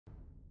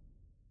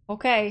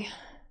Okay.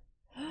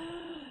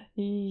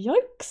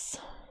 Yikes.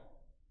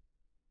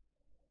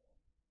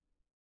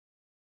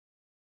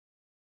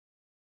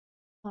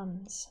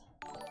 Huns.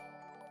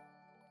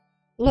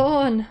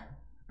 Lawn.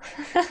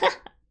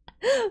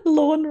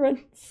 Lawn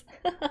rents.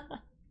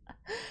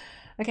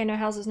 Okay, no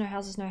houses, no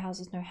houses, no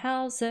houses, no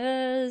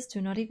houses.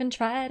 Do not even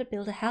try to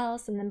build a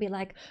house and then be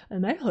like, oh,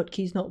 my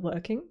hotkey's not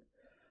working.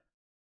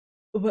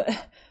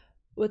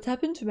 What's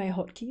happened to my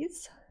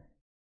hotkeys?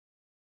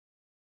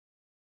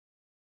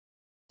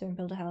 Don't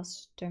build a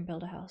house. Don't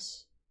build a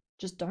house.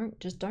 Just don't.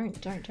 Just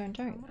don't. Don't.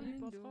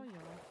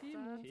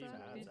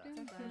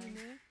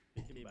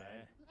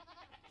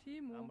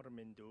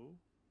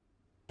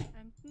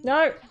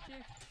 No!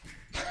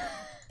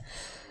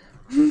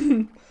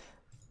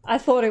 I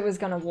thought it was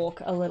gonna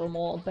walk a little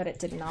more, but it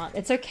did not.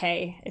 It's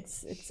okay.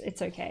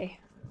 It's okay.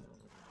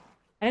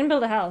 I didn't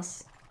build a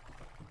house.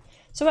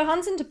 So we're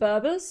Huns into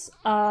Berbers.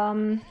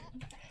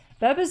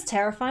 Berbers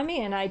terrify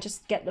me, and I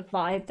just get the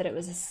vibe that it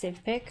was a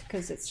Civ pick,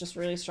 because it's just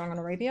really strong on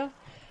Arabia.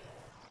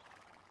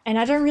 And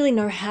I don't really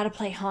know how to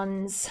play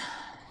Huns.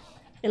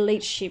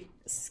 Elite sheep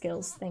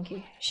skills, thank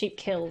you. Sheep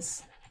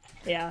kills.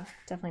 Yeah,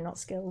 definitely not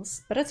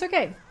skills, but it's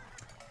okay.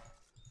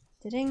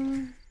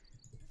 Ding.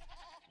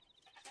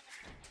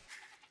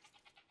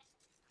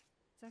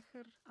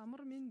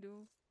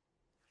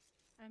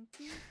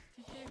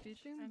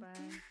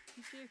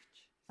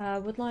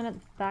 Woodline at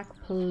the back,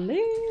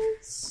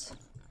 please.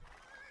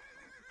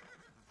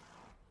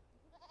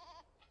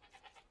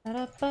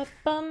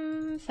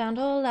 Ba-da-ba-bum, found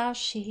all our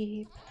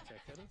sheep.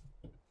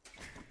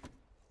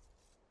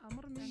 I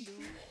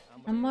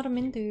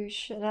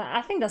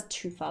think that's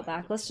too far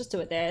back. Let's just do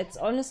it there. It's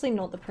honestly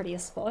not the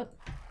prettiest spot.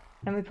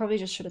 And we probably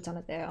just should have done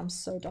it there. I'm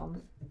so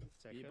dumb.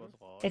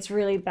 It's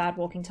really bad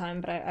walking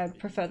time, but I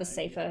prefer the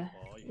safer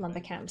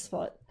lumber camp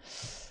spot.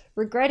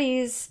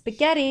 Regretties,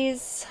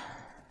 spaghettis.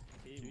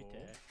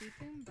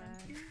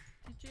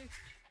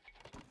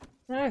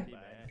 No.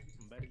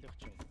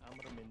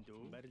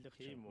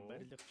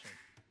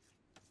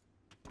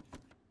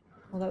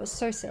 Well, that was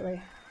so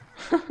silly.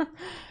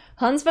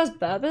 Huns vs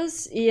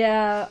Berbers?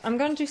 Yeah, I'm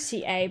going to do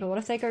CA, but what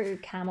if they go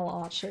camel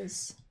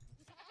archers?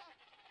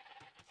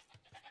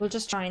 We'll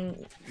just try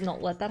and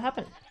not let that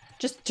happen.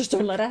 Just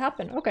don't let it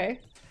happen. Okay.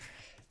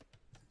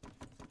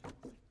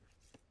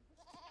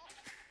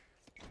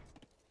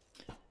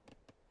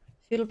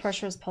 Feudal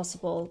pressure is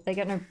possible. They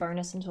get no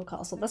bonus into a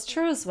castle. That's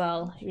true as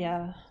well.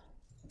 Yeah.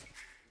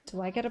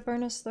 Do I get a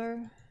bonus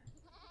though?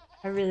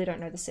 I really don't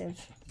know the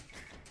Civ.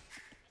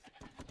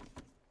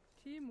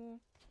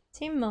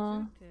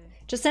 Timo.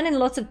 Just send in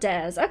lots of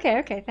dares.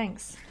 Okay,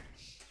 thanks.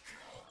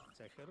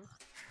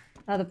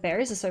 The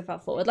berries are so far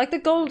forward. Like the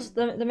gold,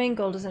 the main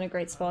gold is in a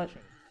great spot.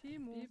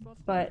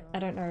 But I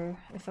don't know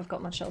if I've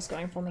got much else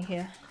going for me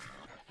here.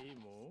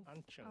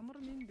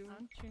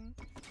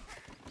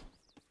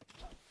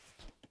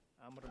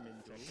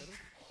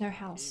 No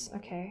house.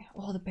 Okay.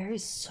 Oh, the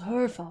berries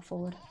so far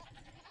forward.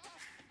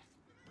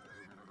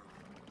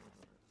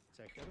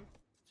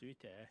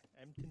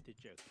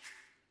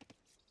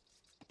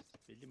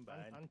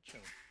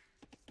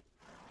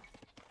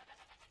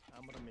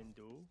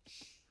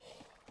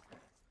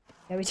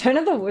 Yeah, we don't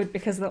have the wood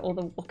because of all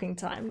the walking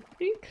time.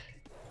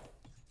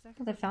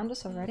 Oh, they found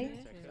us already?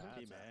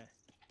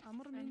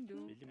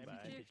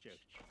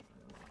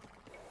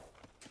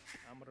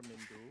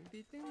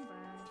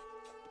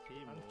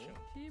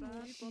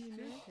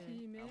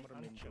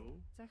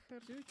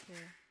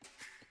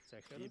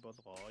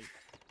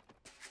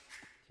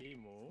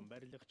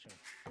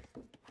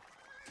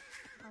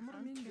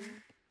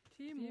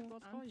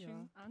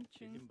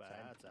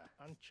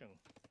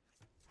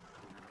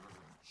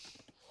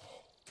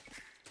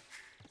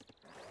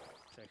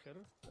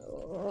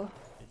 Oh.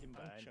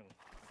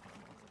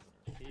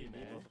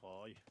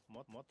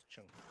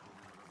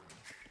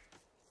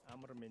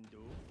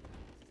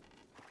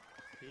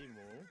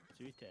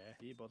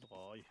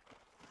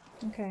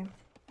 Okay.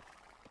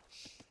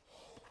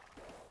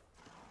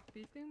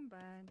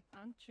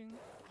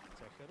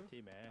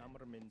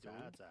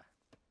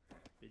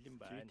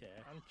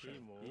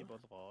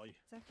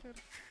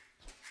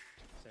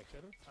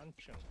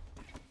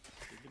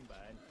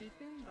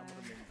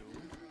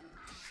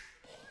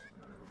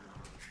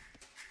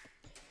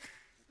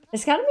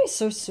 It's gotta be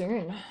so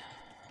soon.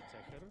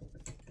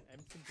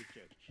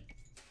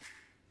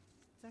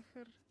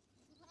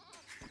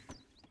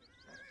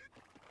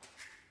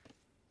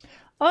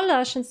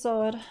 Hola,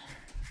 Shinsor.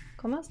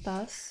 ¿Cómo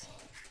estás?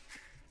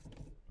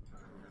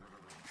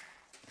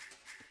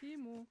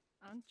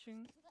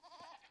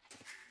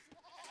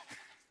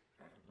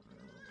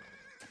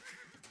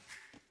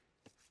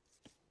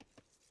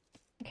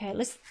 Okay, at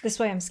least this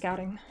way I'm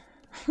scouting.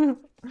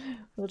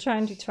 We'll try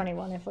and do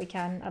 21 if we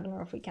can. I don't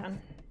know if we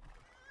can.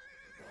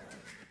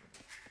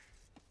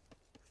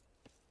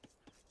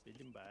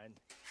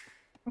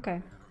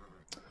 Okay.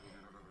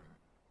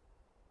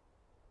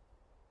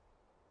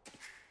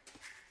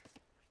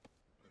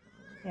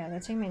 Yeah, they're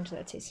taking me into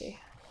their TC.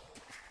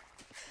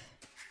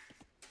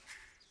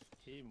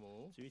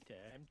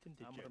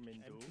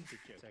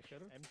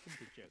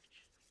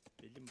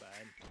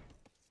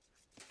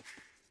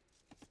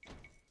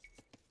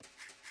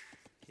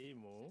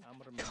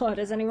 God,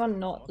 is anyone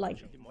not like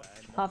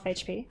half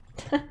HP?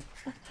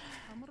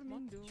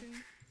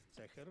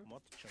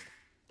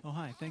 Oh,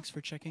 hi. Thanks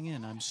for checking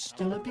in. I'm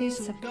still A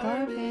piece of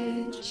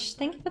garbage.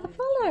 Thank you for the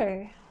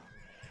follow.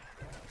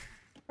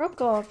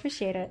 Rocco,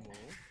 appreciate it.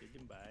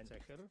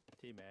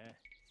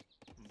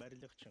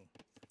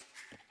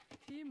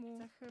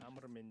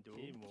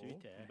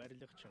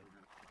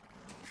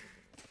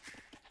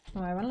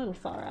 Oh, I went a little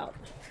far out.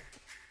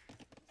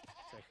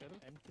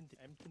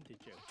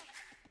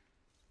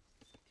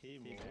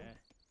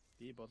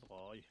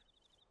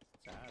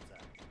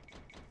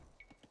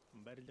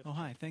 Oh,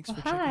 hi. Thanks Oh,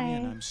 for checking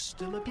in. hi. I'm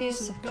still a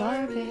Piece of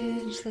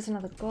garbage. There's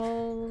another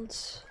gold.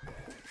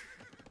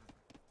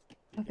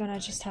 We're gonna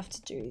just have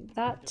to do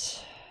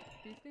that.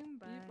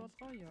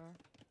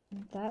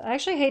 That. I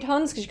actually hate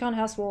Huns because you can't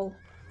house wall.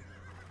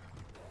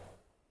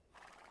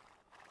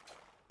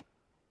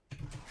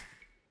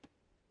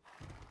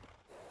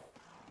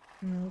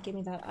 Give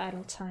me that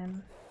idle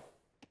time.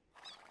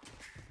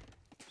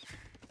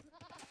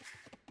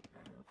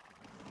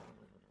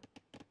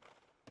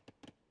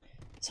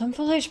 So I'm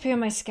full HP on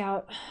my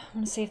scout. I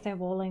want to see if they're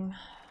walling.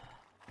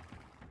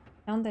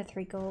 Found their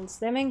 3 golds.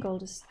 Their main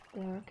gold is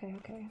there. Okay,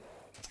 okay.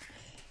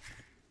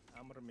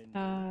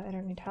 I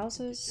don't need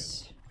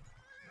houses.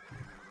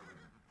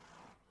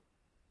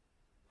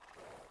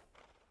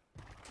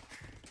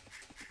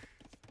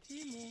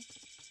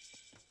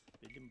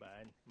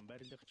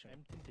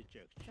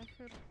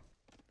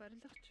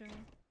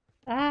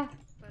 Ah!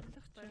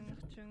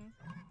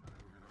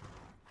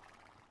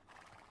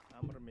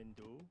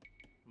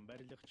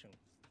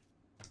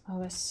 Oh,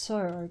 we're so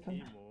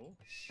open.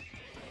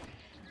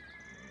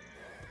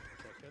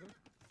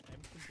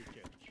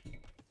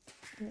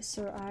 We're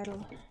so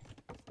idle.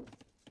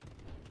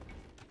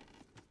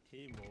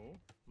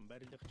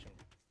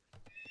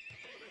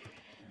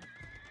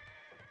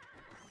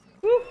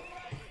 Woo!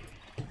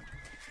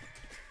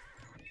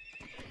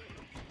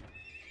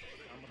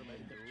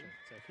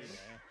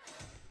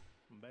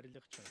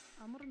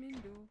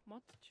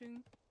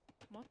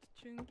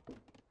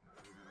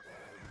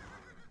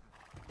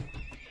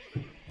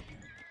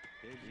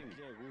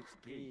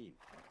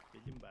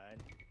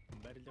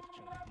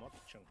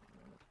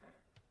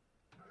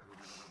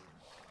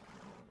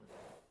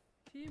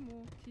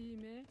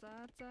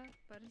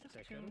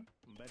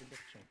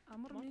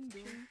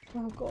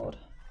 Oh god.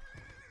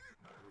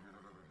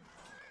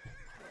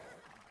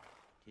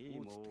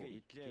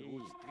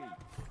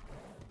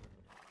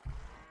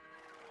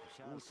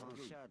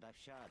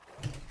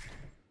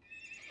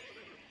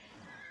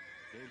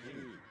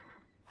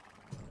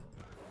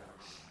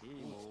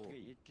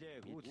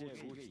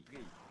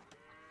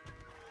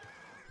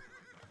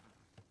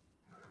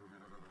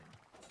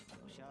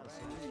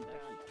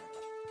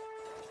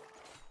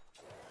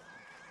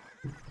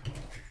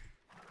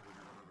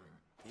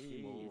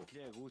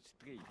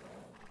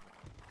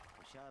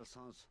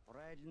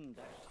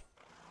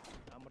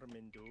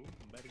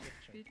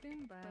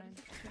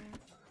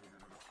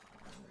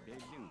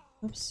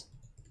 Oops.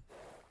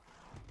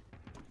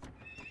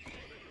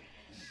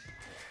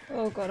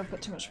 Oh god, I've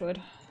got too much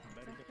wood.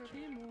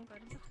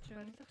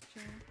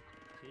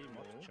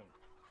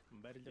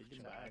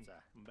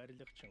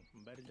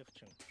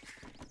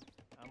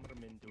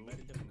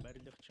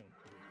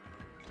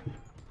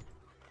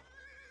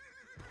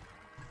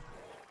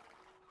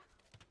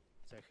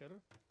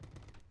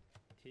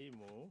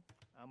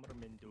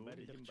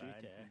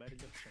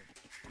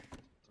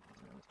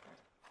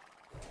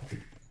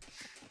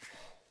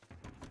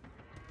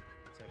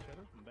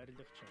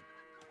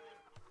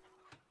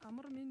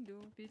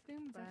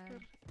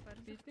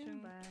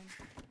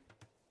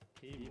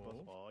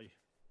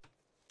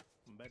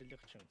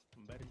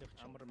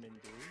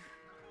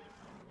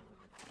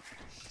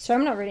 So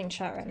I'm not reading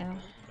chat right now.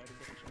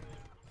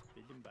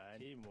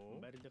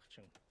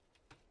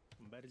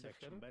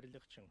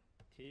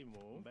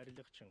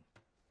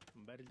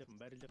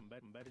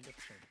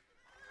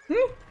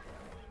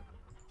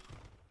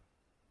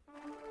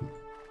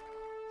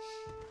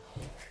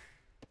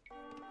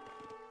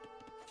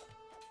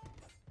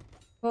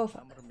 Oh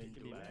fuck.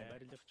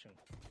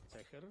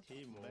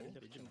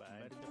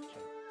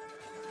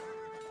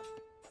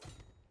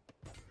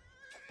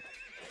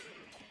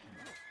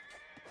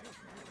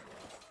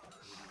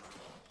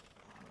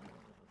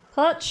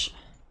 Clutch!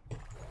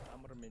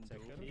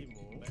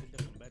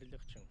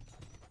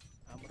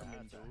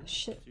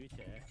 Shit.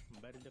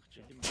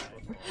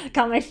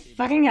 Can't make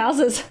fucking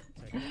houses.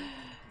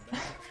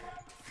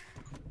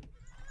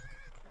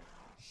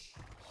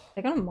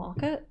 They're gonna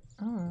mark it?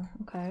 Oh,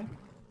 okay.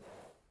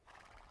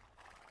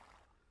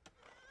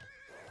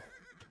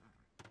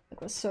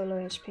 Like we're so low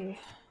HP.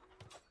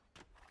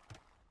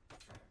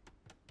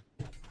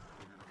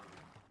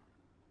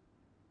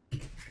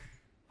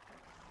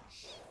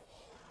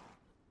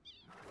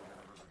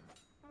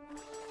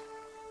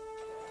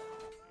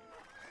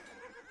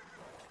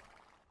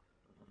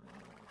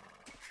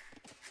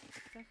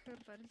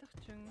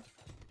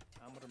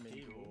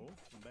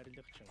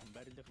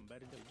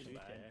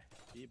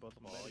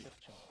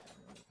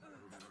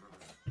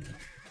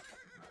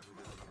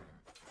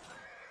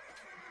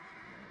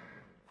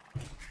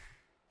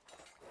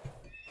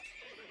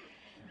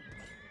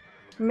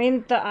 I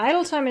mean, the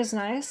idle time is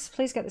nice.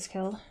 Please get this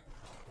kill.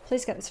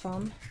 Please get this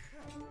farm.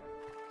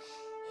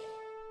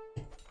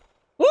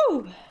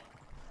 Woo!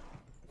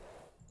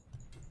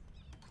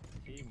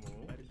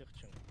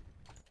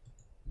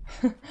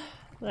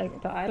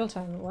 Like, the idle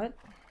time, what?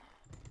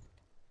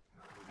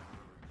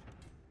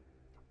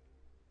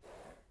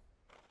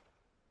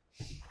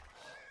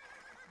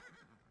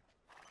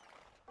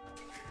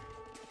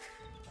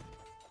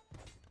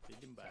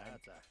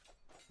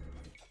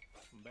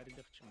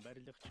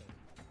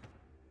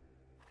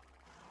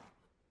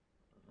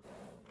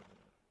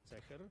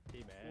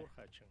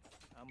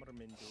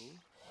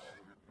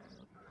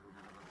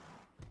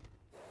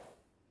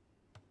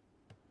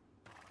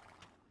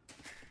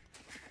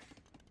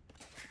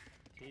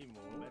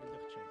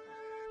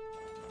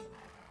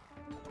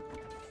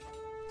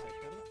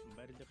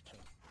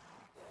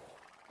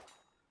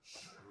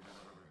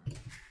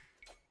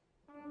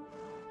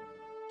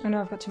 I know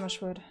I've got too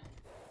much wood.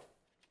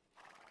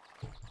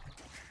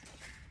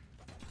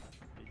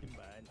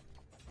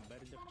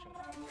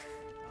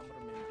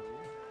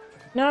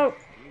 No!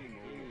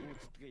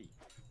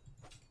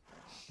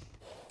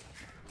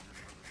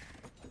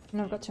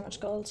 No, I've got too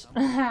much gold.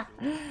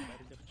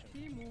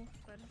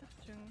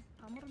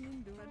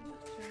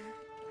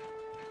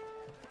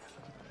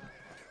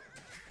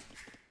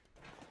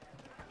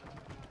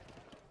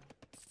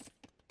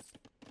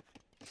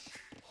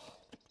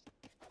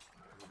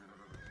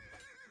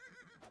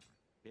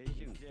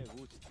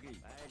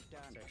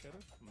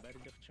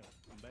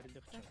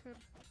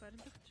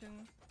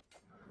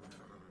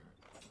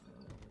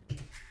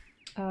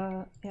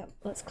 Yeah,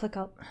 let's click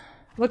up.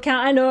 What can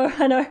I know,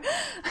 I know.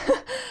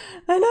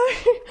 I know.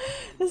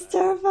 It's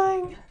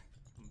terrifying.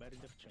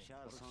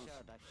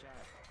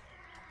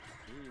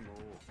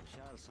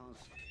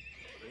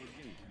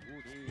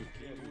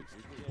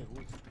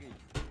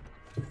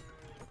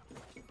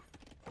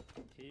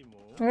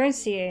 We're going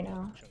CA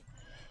now.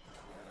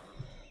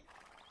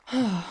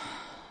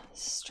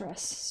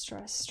 Stress,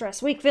 stress,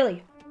 stress. Weak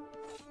Billy.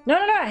 No,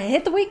 no, no, I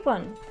hit the weak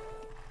one.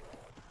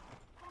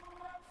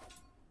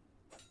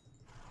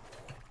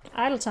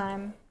 Idle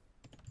time.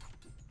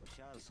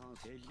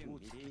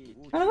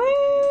 Run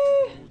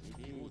away!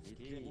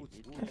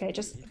 Okay,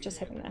 just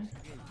hit him then.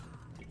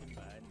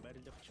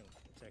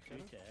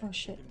 Oh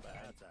shit.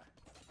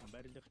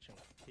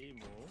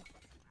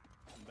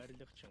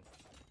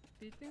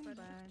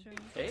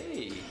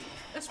 Hey!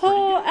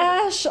 Oh,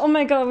 Ash! Oh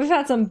my god, we've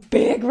had some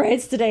big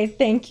raids today.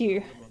 Thank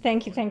you.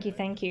 Thank you, thank you,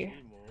 thank you.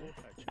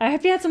 I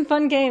hope you had some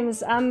fun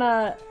games.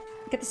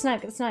 Get the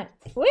snipe, get the snipe.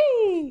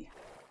 Whee!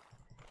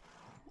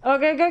 Oh,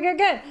 go, go, go,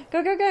 go!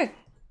 Go, go, go!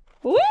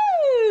 Woo!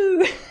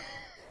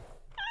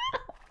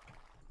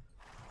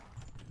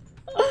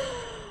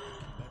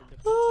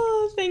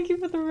 Oh, thank you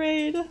for the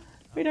raid.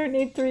 We don't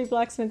need 3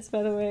 blacksmiths,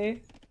 by the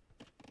way.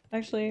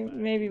 Actually,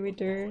 maybe we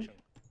do.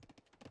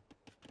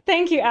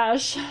 Thank you,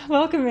 Ash.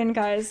 Welcome in,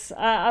 guys.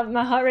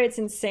 My heart rate's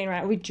insane,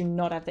 right? We do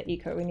not have the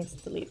eco. We need to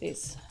delete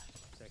these.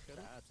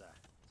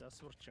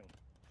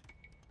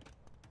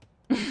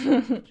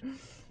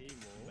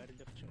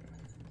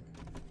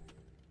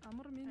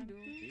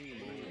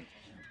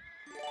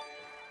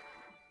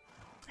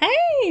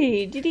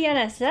 Hey,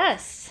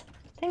 DDNSS!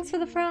 Thanks for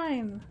the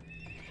prime.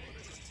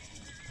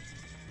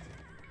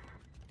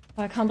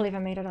 Oh, I can't believe I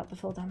made it up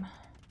before them.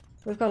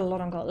 We've got a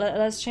lot on gold.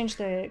 Let's change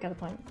the gather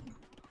point.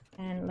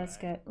 And let's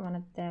get one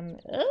of them.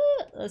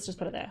 Let's just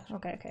put it there.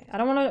 Okay, okay. I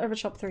don't want to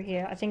overchop through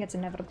here. I think it's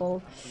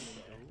inevitable.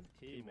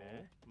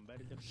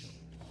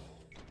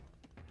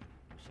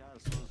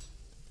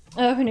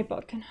 Who need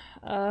bodkin?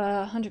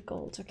 100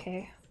 gold,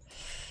 okay.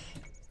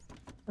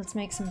 Let's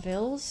make some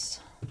bills.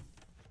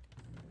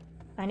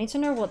 I need to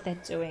know what they're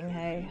doing,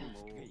 hey.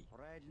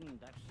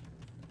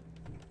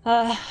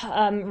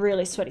 I'm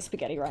really sweaty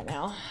spaghetti right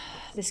now.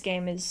 This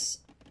game is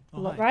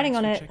riding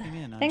on it.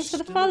 Thanks for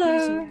the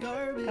follow!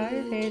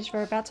 Garbage,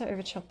 we're about to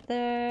overchop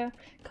there.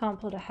 Can't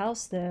put a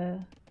house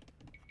there.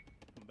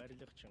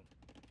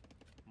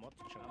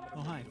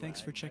 Oh hi, thanks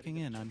for checking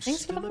in. I'm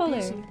Thanks for the still a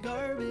piece follow. of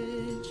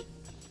garbage.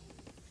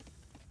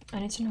 I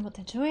need to know what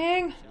they're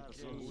doing.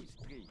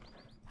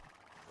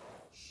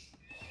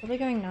 Probably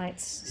going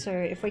knights, so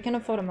if we can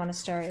afford a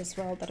monastery as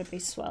well, that'd be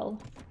swell.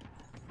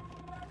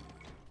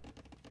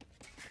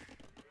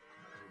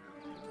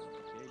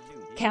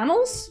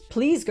 Camels?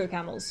 Please go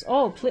camels.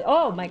 Oh, please.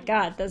 Oh my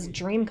god, that's a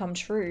dream come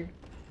true.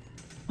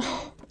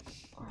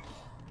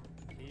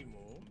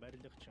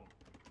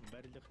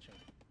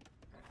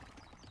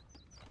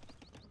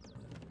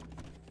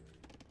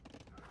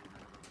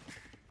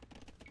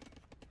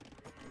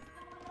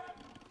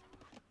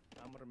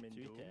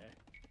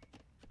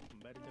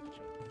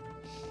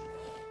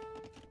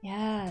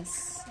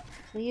 Yes,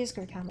 please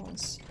go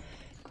camels.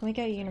 Can we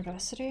go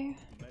university?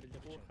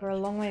 We're a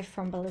long way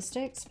from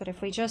ballistics, but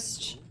if we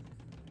just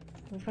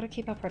We've got to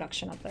keep our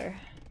production up though.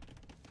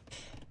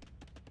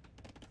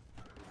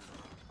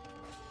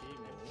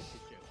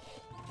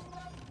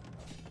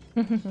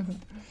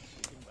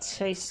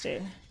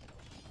 Tasty.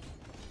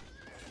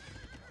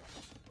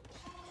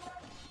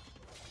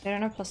 They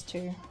don't have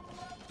 +2.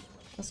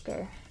 Let's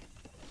go.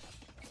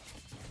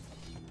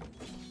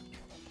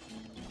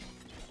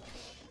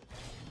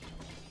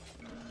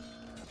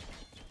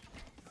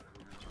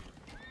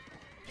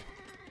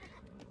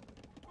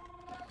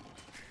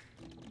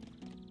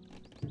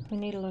 We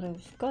need a lot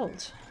of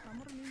gold.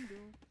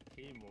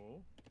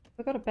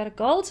 We got a better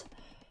gold?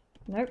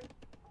 Nope.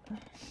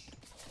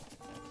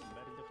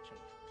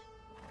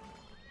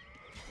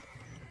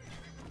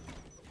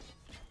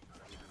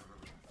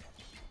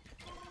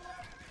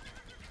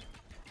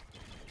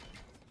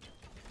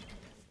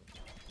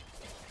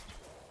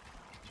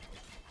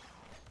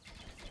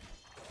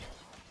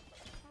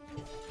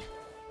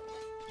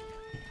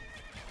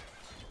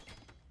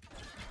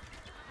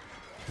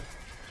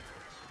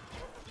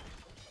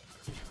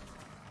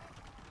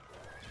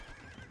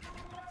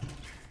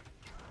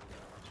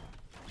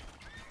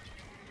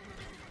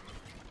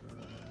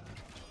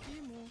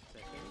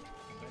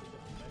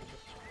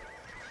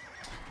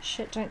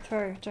 Shit, don't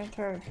throw, don't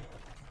throw.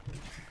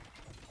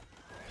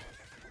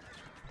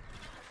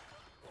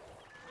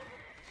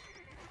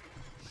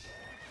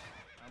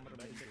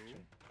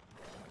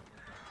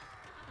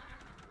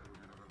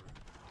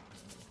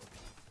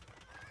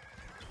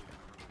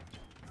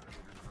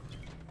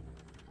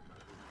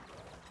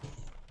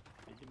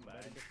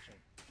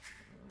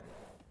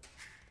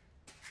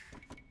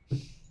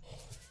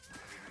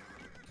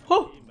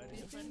 Oh!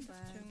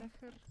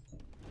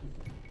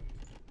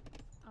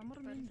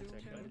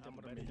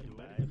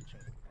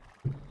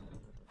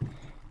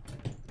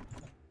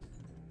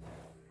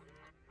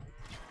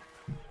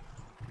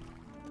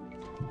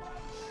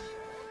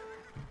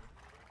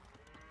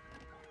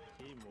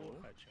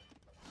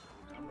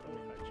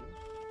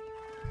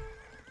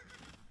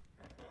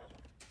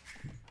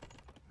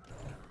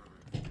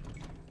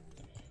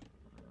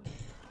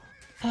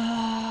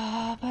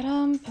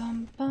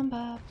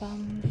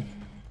 Bum.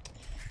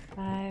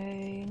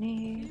 I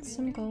need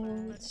some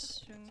gold.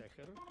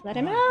 Let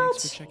him out!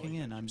 Thanks for checking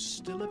in. I'm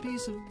still a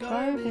piece of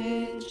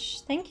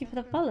Garbage. Thank you for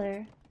the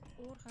follow.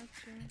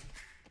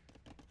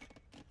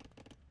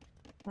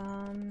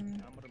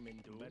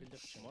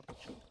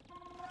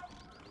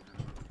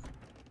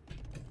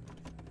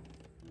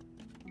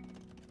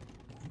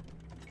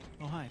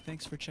 Oh hi,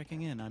 thanks for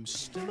checking in. I'm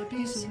still a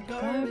piece of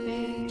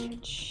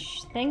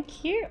garbage.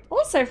 Thank you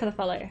also for the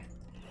follow.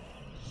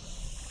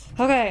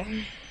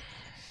 Okay.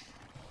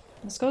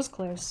 This goes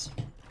close.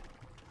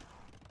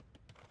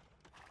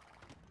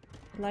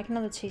 I'd like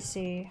another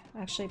TC.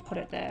 Actually put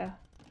it there.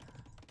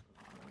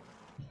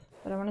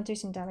 But I want to do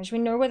some damage. We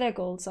know where their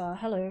golds are.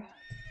 Hello.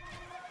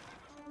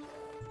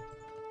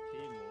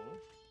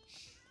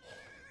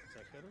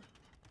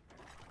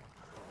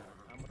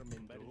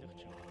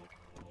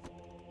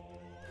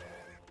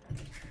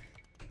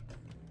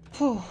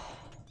 Whew.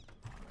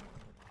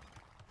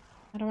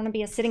 I don't want to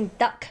be a sitting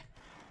duck.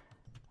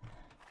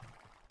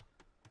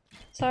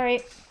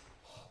 Sorry.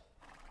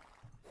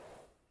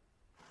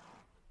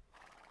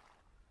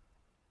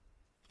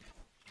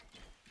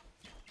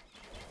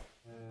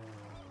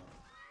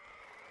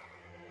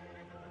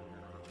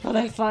 Oh,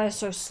 they fire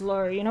so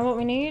slow. You know what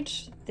we need?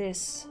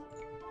 This.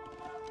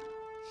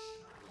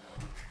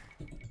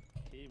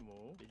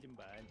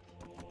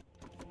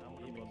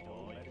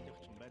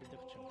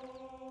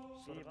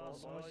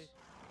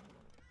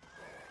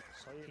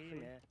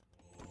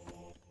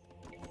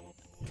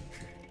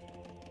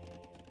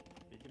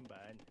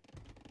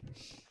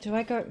 Do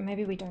I go?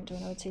 Maybe we don't do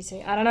another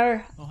TC. I don't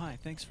know. Oh hi,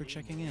 thanks for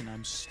checking in.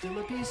 I'm still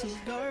a piece of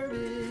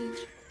garbage.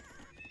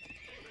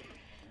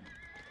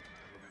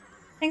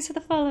 Thanks for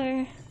the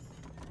follow.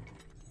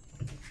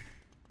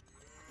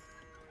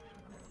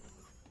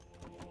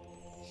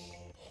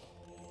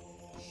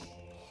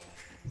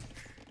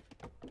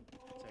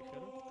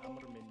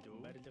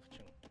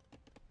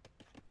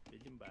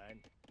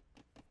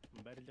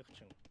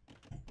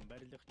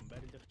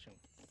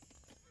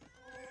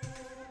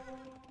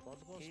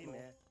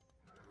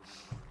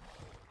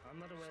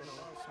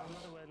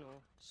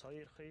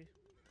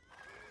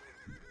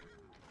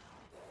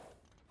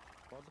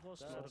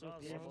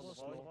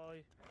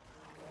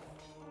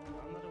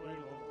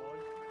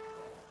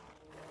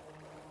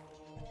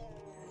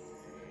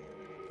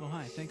 Oh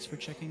hi, thanks for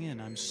checking in.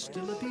 I'm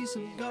still a piece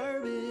of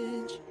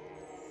garbage.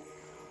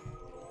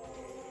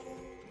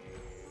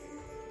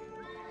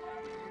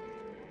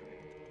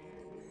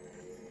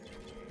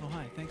 Oh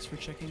hi, thanks for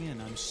checking in.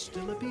 I'm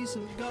still a piece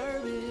of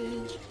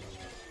garbage.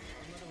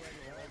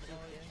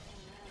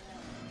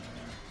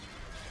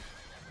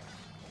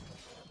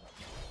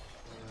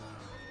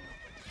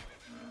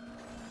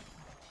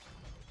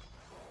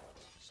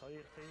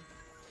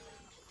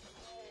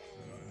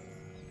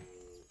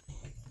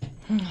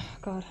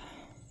 God.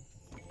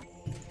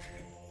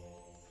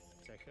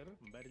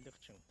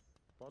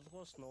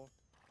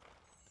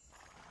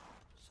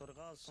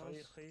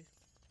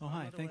 Oh,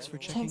 hi. Thanks for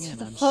checking Thanks in. for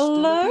the I'm still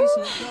a follow. piece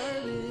of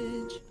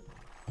garbage.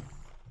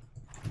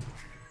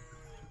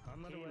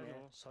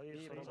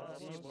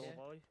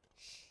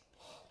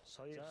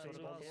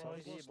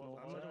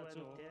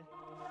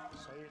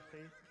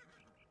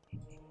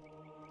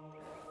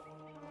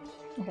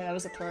 Okay, that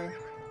was a throw.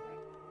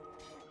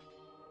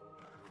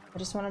 I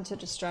just wanted to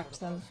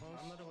distract them.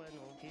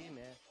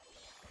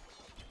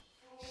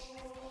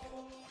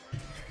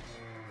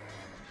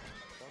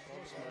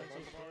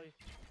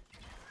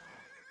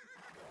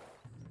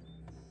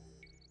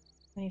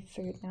 I need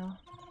food now.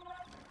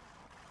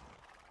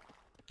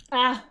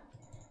 Ah!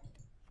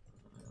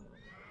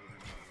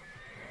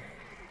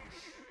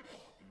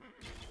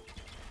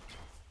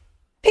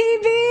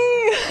 PB!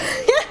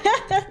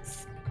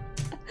 Yes!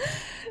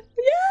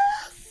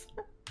 Yes!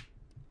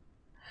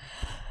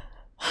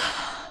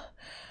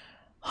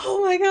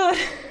 Oh my god.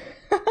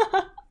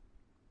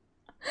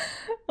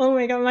 Oh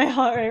my god, my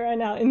heart rate right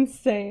now,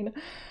 insane.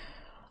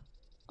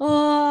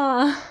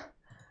 Oh,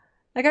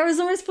 like I was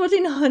almost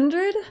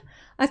 1400.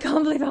 I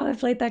can't believe how I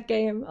played that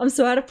game. I'm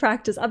so out of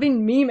practice. I've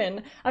been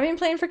memeing. I've been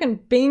playing freaking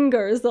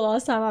bingos the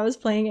last time I was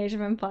playing Age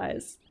of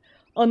Empires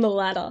on the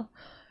ladder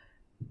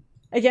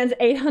against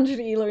 800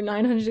 elo,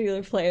 900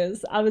 elo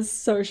players. I was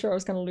so sure I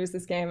was going to lose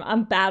this game.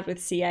 I'm bad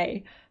with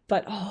CA,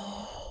 but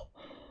oh,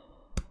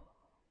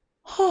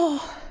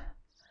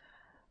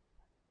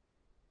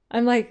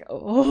 I'm like,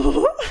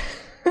 oh.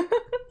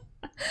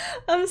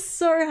 I'm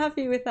so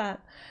happy with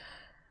that.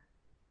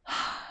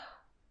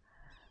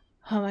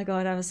 Oh my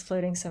god, I was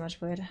floating so much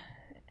wood.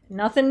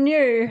 Nothing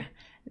new.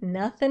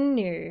 Nothing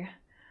new.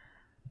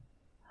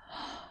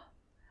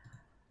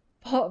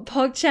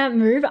 PogChamp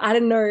move? I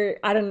didn't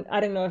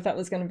know if that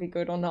was gonna be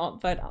good or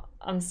not, but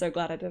I'm so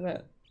glad I did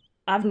it.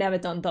 I've never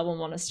done double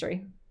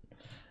Monastery.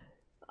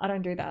 I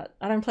don't do that.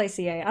 I don't play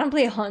CA. I don't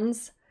play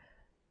Huns.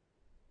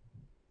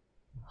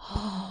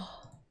 Oh.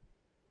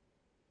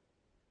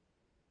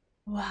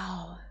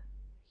 Wow.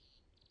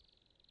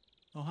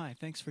 Oh, hi.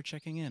 Thanks for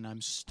checking in.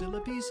 I'm still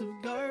a piece of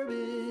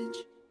garbage.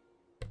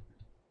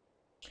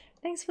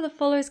 Thanks for the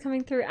follows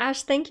coming through.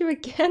 Ash, thank you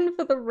again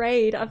for the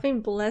raid. I've been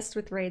blessed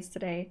with raids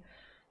today.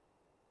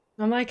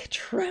 I'm like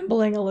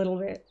trembling a little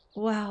bit.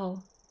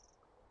 Wow.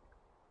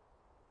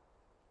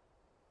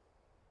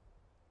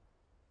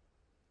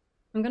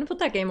 I'm gonna put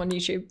that game on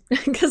YouTube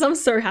because I'm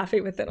so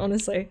happy with it,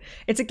 honestly.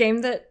 It's a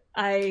game that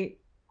I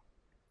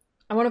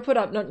want to put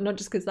up, not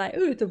just because like,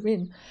 ooh, it's a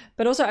win,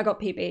 but also I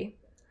got PB.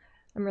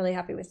 I'm really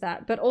happy with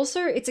that. But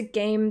also it's a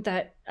game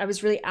that I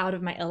was really out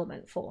of my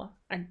element for.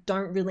 I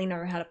don't really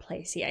know how to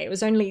play CA. It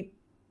was only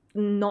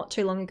not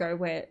too long ago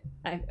where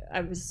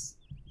I was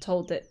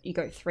told that you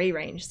go 3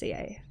 range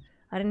CA.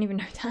 I didn't even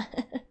know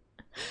that.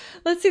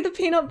 Let's see the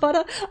peanut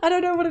butter. I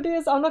don't know what it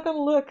is. I'm not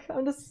gonna look.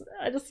 I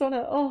just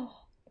wanna, oh,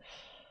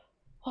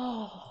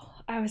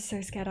 I was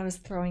so scared I was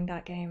throwing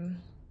that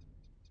game.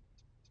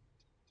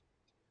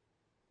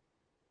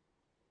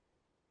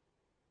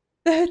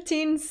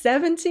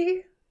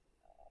 $13.70?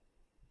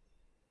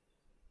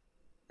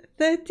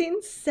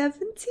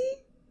 $13.70?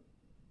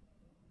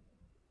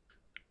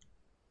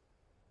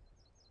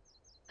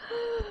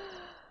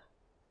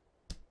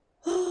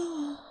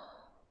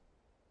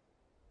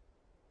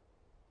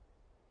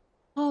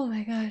 Oh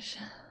my gosh.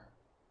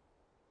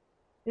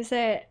 Is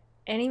there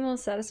any more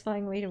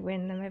satisfying way to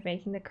win than by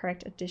making the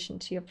correct addition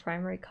to your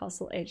primary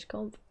castle age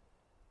comp?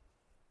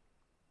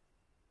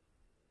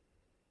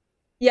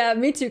 Yeah,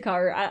 me too,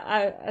 Karu.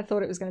 I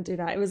thought it was going to do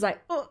that. It was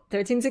like, oh,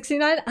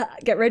 1369.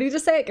 Get ready to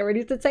say it. Get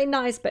ready to say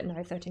nice. But no,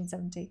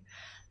 1370.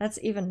 That's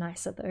even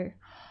nicer though.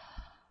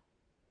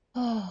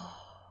 Oh.